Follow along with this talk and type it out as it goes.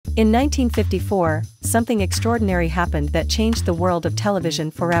In 1954, something extraordinary happened that changed the world of television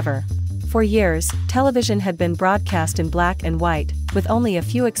forever. For years, television had been broadcast in black and white, with only a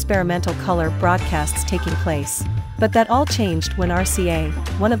few experimental color broadcasts taking place. But that all changed when RCA,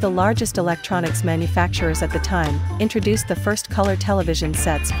 one of the largest electronics manufacturers at the time, introduced the first color television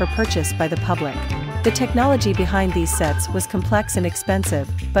sets for purchase by the public. The technology behind these sets was complex and expensive,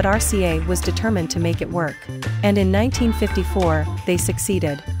 but RCA was determined to make it work. And in 1954, they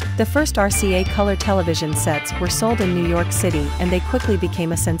succeeded. The first RCA color television sets were sold in New York City and they quickly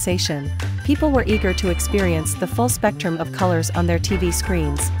became a sensation. People were eager to experience the full spectrum of colors on their TV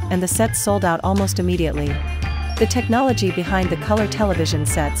screens, and the sets sold out almost immediately. The technology behind the color television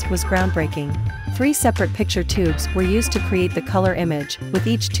sets was groundbreaking. 3 separate picture tubes were used to create the color image, with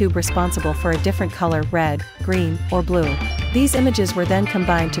each tube responsible for a different color: red, green, or blue. These images were then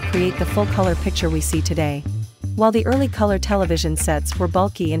combined to create the full color picture we see today. While the early color television sets were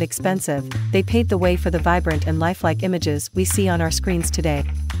bulky and expensive, they paved the way for the vibrant and lifelike images we see on our screens today.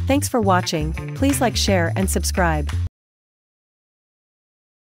 Thanks for watching. Please like, share, and subscribe.